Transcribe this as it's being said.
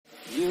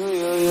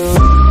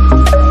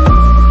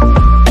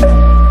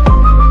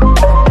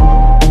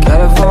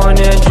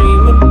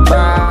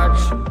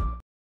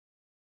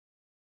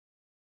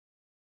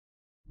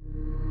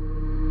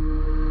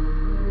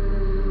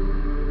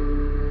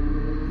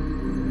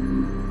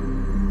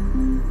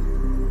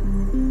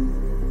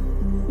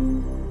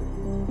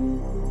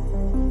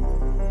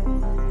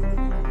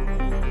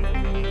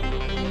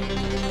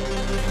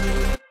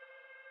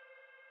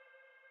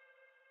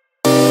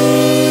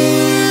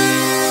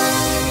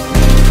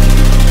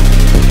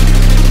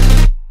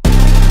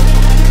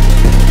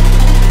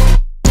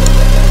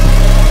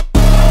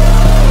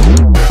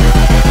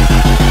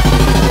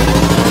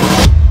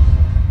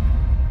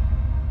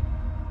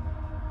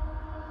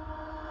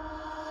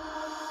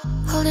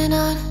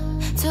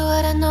To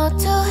what I know,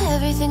 to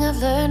everything I've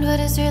learned, what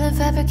is real and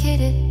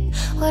fabricated.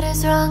 What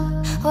is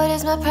wrong? What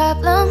is my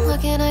problem? How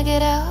can I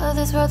get out of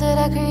this world that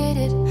I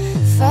created?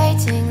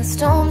 Fighting the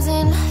storms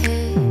in my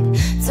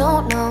head.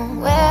 Don't know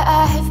where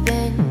I have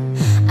been.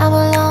 I'm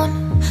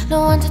alone,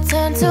 no one to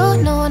turn to.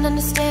 No one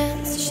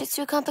understands, this shit's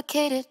too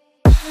complicated.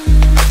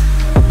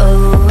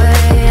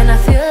 Away, and I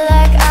feel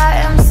like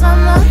I am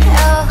someone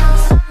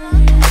else.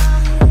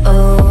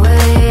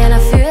 Away, and I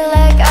feel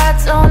like I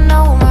don't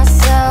know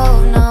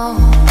myself, no.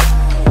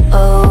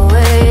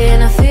 Away,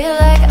 and I feel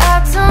like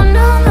I don't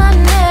know my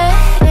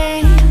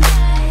name.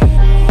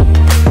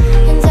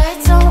 And I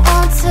don't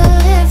want to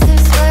live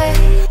this way.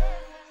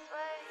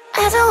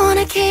 I don't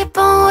wanna keep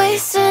on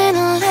wasting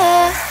a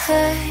life.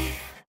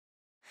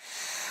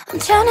 I'm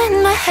drowning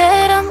in my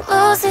head, I'm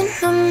losing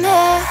my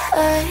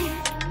mind.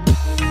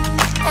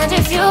 And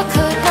if you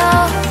could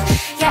know,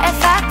 yeah,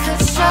 if I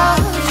could show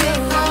you,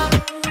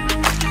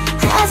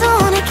 I don't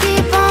wanna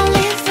keep on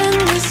living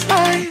this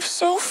life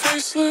so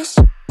faceless.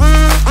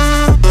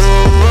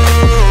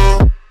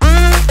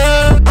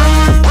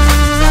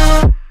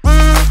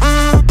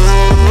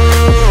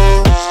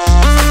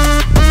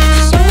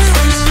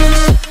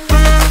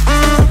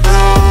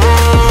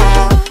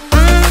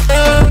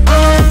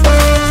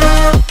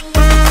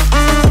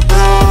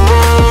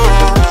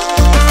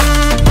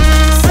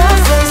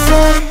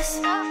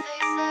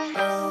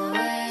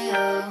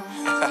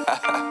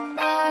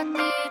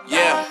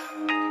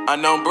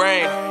 Unknown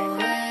Brain,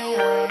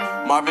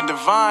 Marvin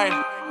Divine,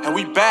 and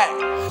we back.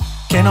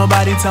 Can't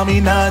nobody tell me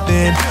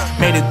nothing.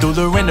 Made it through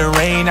the rain and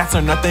rain, I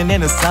turn nothing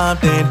into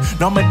something.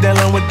 No more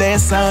dealing with their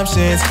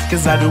assumptions,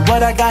 cause I do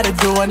what I gotta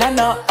do and I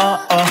know,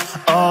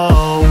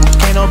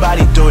 can't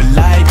nobody do it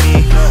like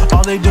me.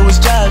 All they do is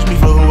judge me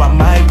for who I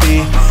might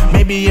be.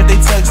 Maybe if they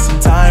took some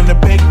time to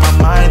pick my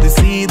mind, they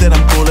see that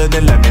I'm cooler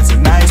than lemons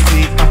and iced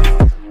tea.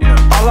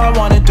 All I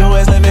wanna do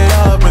is live it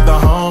up with the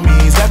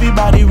homies.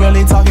 Everybody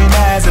really talking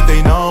as if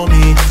they know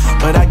me,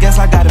 but I guess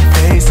I gotta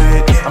face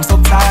it. I'm so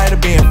tired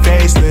of being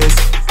faceless.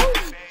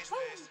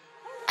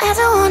 I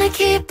don't wanna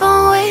keep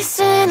on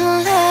wasting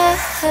a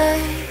life.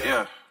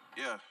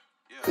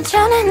 I'm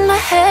drowning in my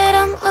head,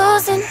 I'm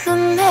losing my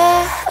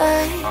mind.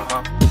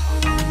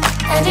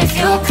 And if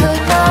you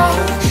could know,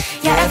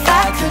 yeah, if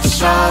I could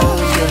show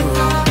you,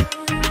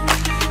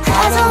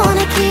 I don't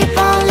wanna keep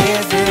on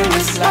living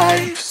this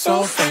life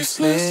so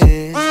faceless.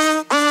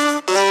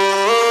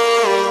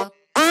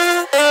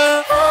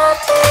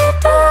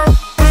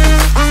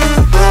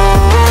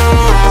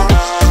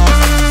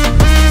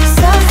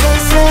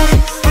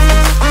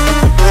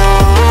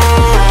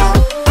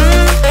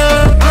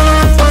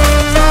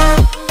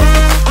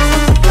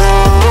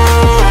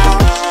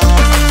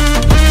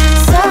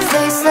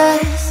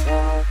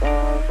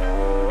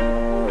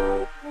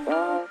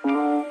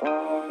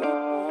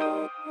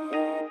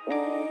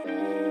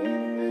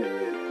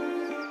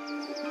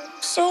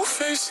 So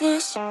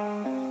faceless.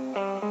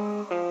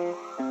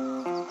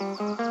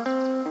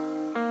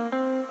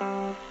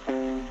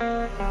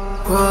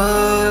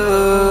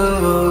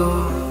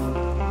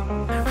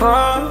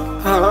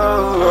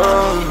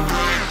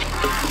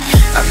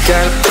 I've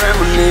got a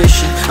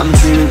premonition, I'm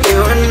dreaming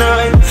you and I.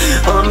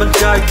 All my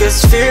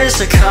darkest fears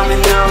are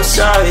coming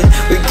outside.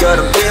 We got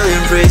a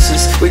billion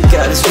races, we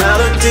got this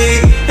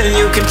melody, and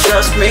you can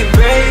trust me,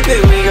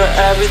 baby, we got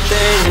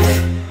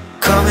everything.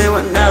 Call me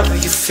whenever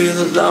you feel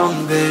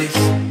alone, babe.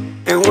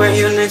 And when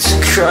you need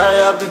to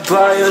cry, I'll be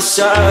by your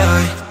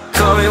side.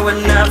 Call me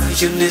whenever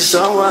you need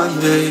someone,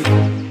 babe.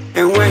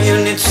 And when you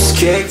need to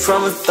escape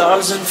from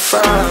 1,000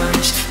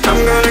 fires,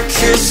 I'm gonna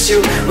kiss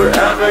you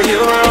wherever you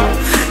are.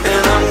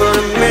 And I'm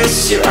gonna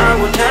miss you, I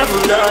will never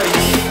lie.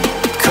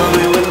 Call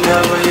me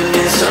whenever you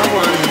need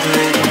someone,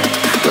 babe.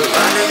 We're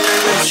running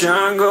in the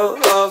jungle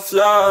of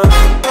love.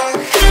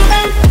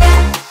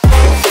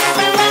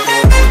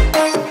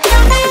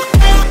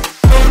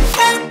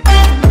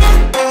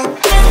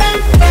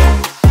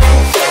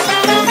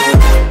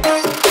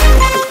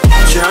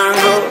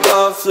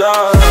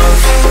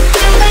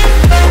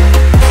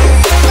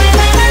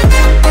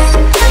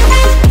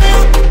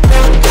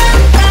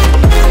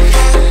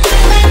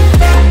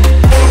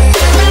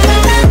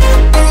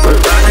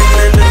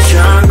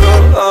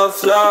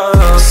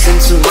 Listen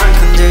to my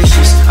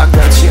conditions, I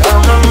got you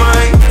on my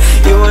mind.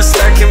 You were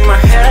stuck in my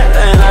head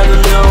and I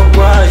don't know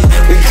why.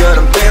 We got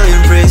a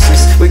billion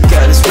races, we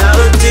got this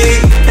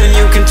melody, and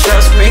you can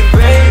trust me,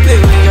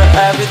 baby, we got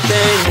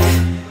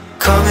everything.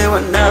 Call me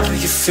whenever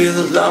you feel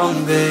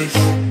alone, babe.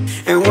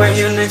 And when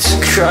you need to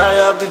cry,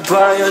 I'll be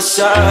by your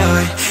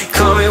side.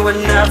 Call me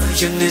whenever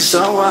you need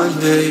someone,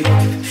 babe.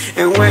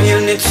 And when you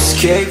need to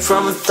escape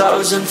from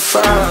 1,000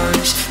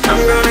 fires,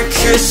 I'm gonna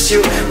kiss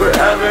you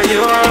wherever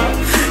you are.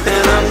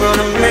 And I'm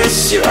gonna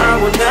miss you, I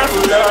will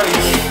never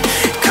lie.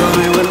 Call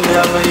me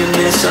whenever you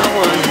need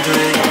someone,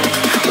 babe.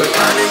 We're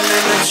running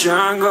in the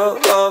jungle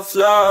of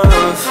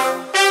love.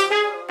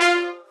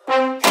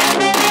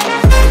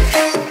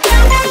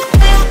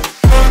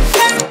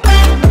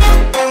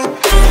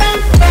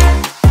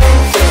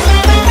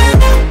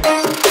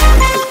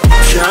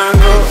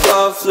 Jungle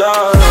of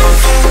love.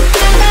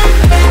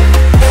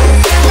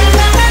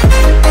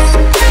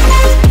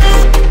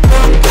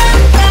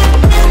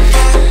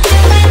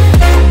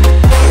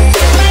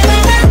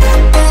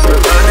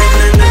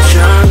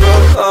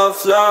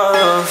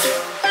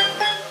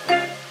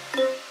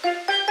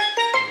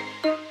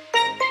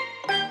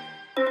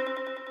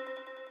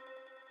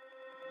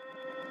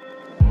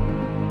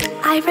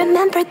 I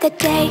remember the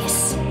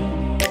days,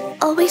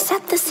 always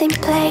at the same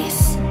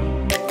place,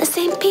 the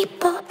same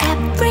people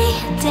every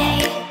day.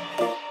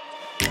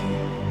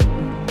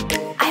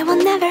 I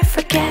will never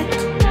forget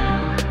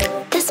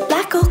this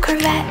black old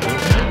Corvette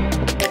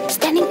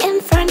standing in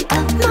front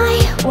of my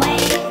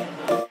way.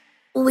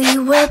 We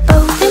were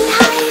both in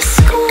high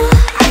school.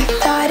 I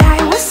thought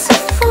I was a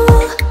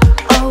fool.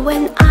 Oh,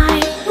 when I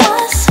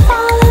was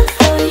falling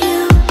for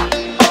you.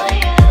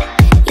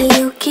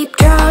 You keep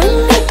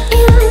drawing me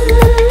in,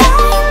 and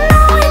I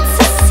know it's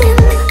a sin,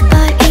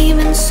 but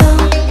even so,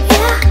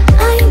 yeah,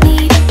 I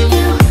need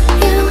you.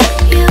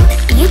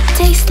 You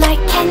taste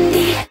like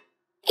candy.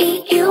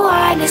 Eat you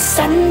on a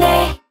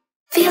Sunday.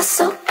 Feel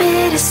so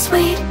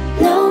bittersweet,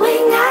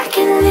 knowing I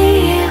can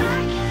leave.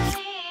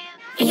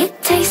 You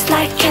taste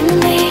like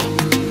candy.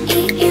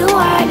 Eat you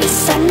on a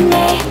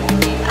Sunday.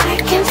 I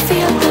can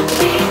feel the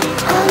beat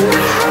of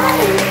my heart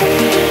and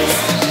beats.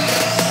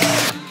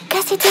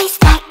 'Cause you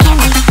taste like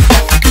candy.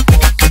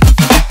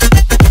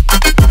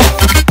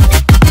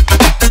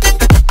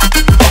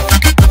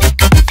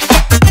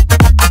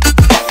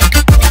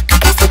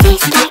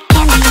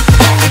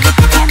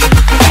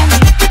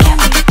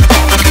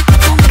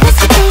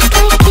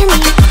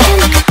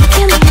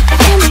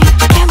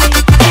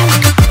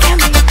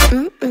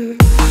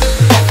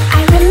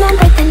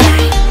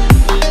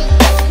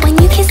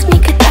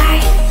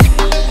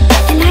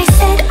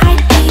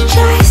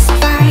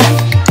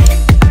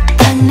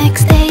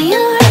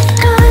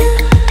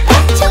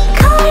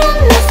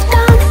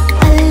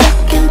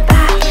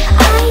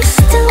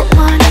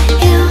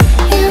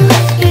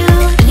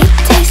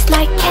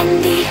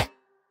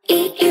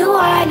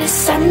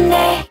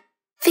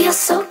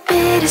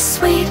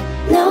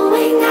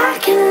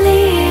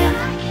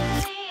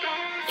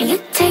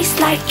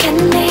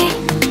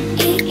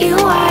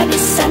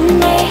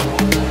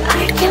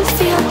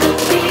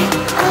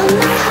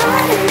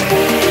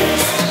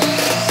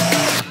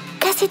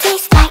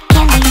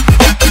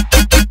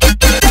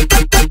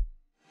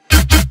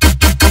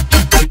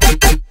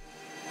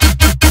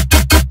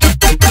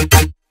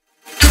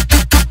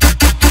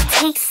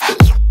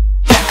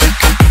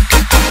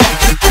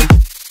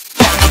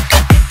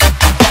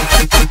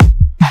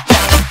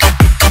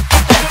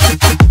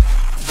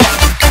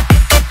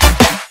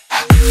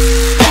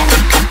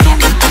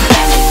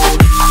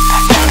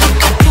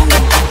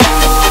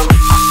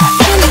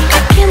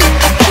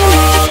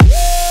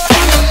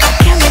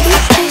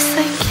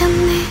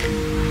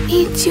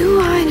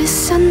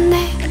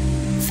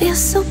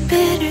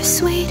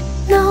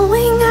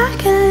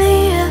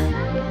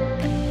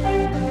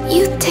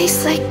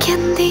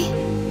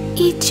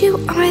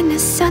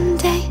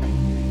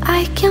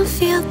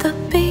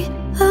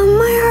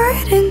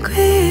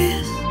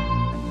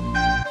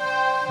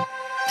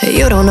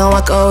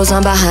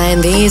 On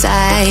behind these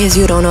eyes,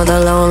 you don't know the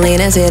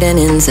loneliness hidden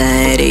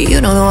inside. You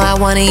don't know I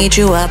wanna eat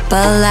you up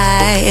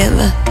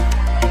alive.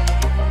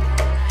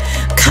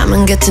 Come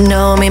and get to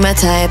know me, my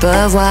type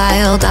of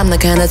wild. I'm the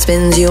kind that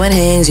spins you and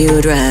hangs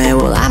you dry.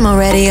 Well, I'm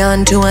already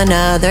on to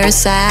another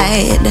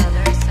side.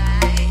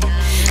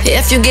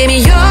 If you gave me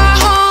your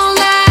whole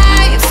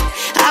life,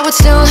 I would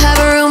still have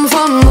room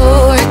for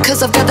more.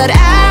 'Cause I've got that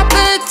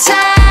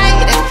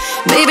appetite.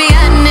 Baby,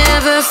 I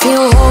never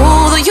feel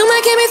whole, though you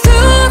might get me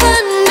through the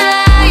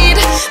night.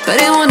 But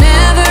it will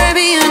never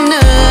be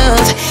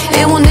enough.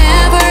 It will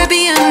never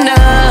be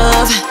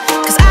enough.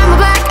 'Cause I'm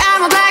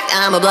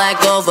a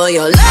black girl for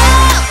your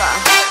love.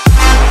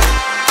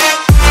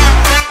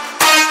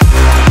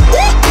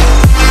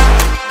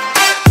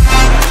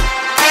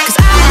 'Cause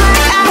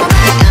I'm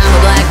a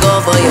black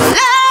girl for your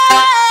love.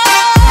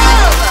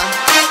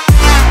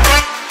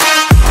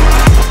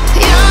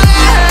 Your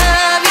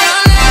love.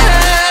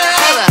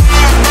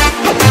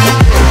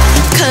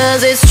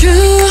 'Cause it's true.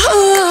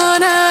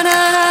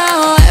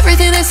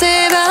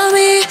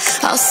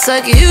 I'll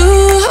suck you,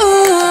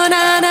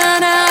 na na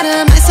na,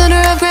 to my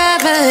center of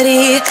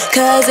gravity.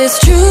 'Cause it's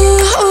true,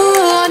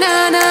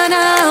 na na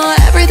na,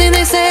 everything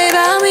they say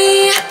about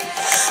me.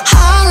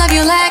 I'll love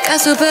you like a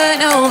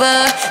supernova,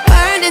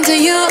 burned into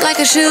you like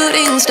a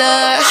shooting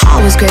star.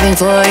 Always craving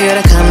for you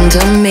to come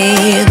to me.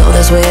 Though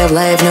this way of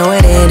life, no,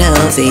 it ain't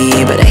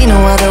healthy, but ain't no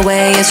other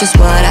way, it's just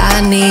what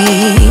I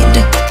need.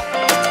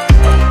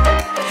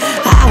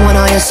 I want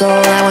all your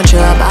soul, I want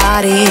your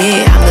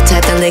body. I'm the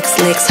type that licks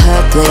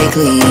her plate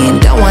clean.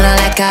 Don't wanna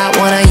let go,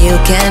 wanna you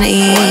can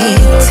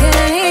eat.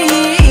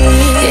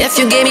 If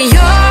you gave me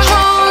your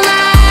whole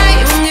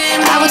life,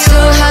 I would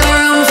still have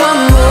room for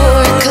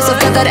more. 'Cause I've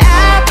got that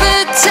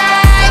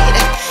appetite.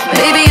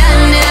 Baby, I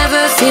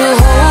never feel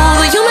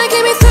whole. You might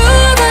get me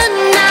through the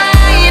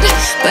night,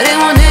 but it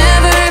will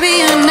never be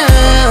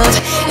enough.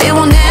 It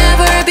will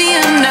never be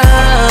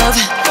enough.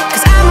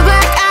 'Cause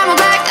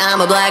I'm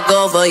a black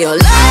girl for your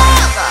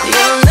love.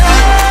 Your love.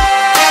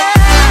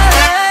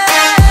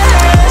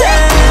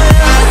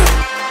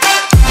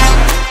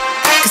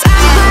 'Cause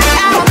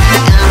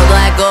I'm a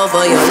black girl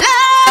for your love.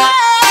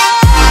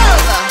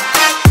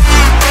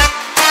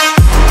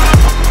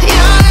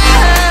 Your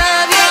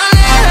love.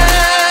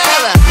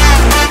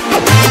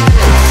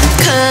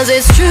 'Cause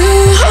it's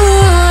true.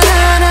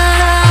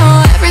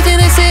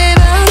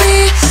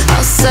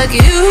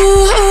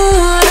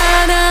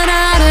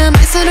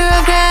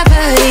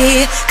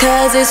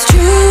 'cause it's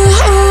true.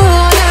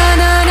 No,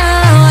 no, no,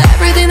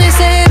 everything they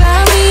say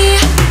about me.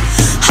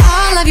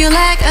 I'll love you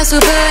like a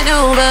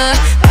supernova,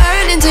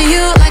 burn into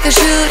you like a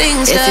shooting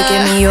star. If you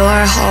give me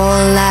your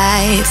whole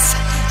life,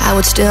 I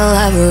would still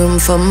have room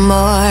for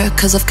more,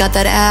 'cause I've got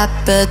that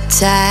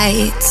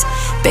appetite.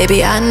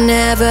 Baby, I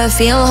never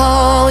feel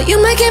whole. You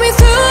might get me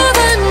through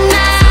the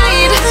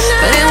night,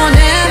 but it will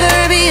never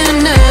be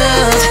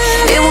enough.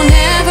 It will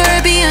never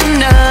be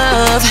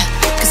enough,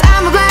 'cause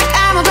I'm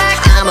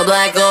a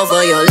black girl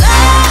for your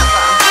love.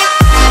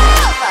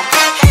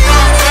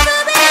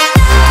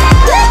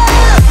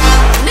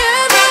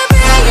 Never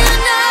be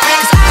enough,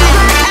 'cause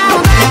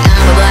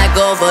I'm a black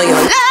girl for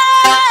your love.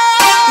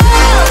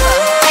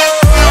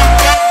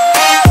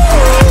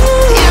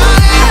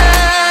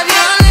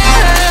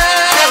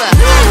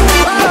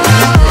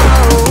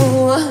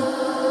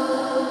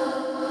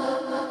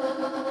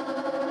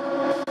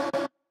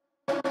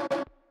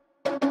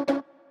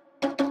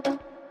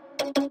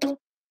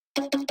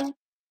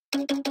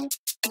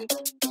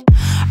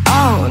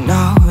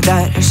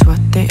 That is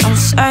what they all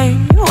say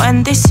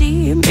when they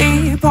see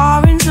me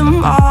pouring some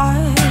more.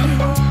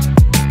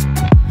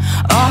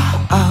 Oh,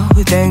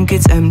 think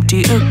it's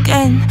empty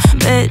again.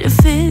 Better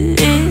fill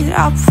it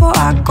up before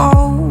I go.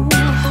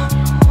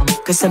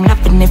 'Cause I'm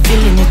loving it,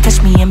 feeling it,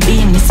 touch me and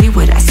being it. See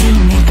what I see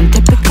in it, I'm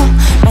typical.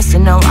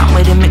 Messing around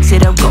with it, mix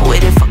it up, go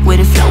with it, fuck with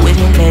it, flow with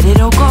it, let it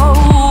all go.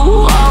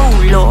 Oh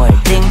Lord,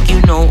 think you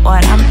know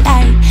what I'm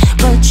like,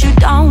 but you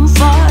don't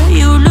fall,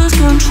 you lose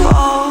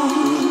control.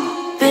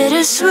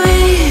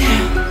 Bittersweet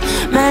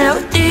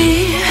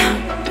melody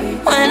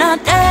when I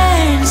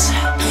dance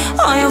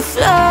on your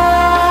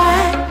floor.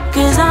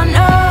 'Cause I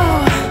know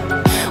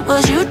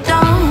what you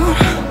don't,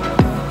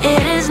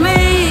 it is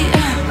me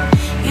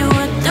you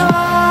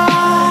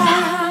adore.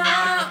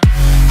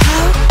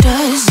 How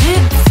does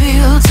it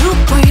feel to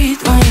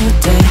breathe when you're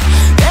dead?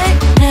 They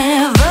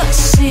never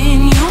seen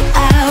you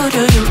out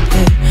of your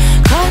bed.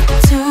 Cut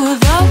to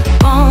the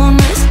bone,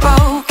 it's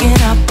broken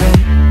up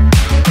red.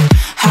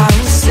 How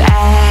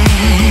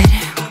sad.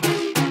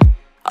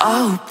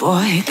 Oh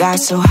boy, got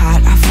so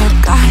hot I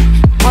forgot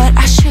what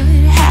I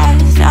should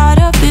have thought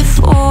of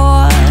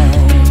before.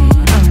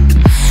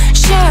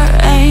 Sure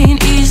ain't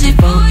easy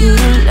for you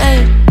to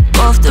let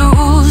go of the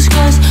rules,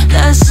 'cause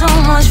that's so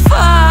much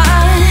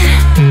fun.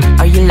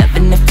 Are you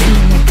loving the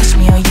feeling it? Push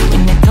me, are you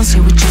in it? Don't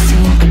see what you're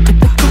seeing, but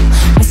typical.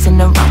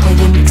 Messing around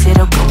with it, mix it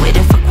up, go with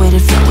it, fuck with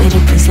it, flow with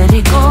it, please let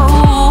it go.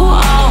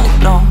 Oh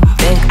no,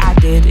 think I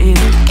did it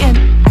again.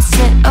 I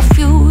said a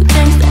few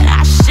things that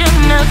I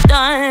shouldn't have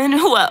done.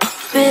 Well,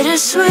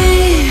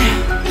 bittersweet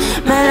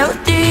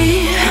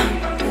melody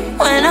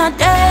when I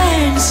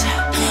dance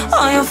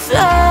on your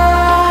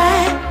floor.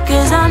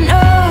 'Cause I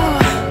know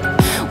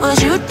what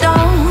you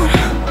don't,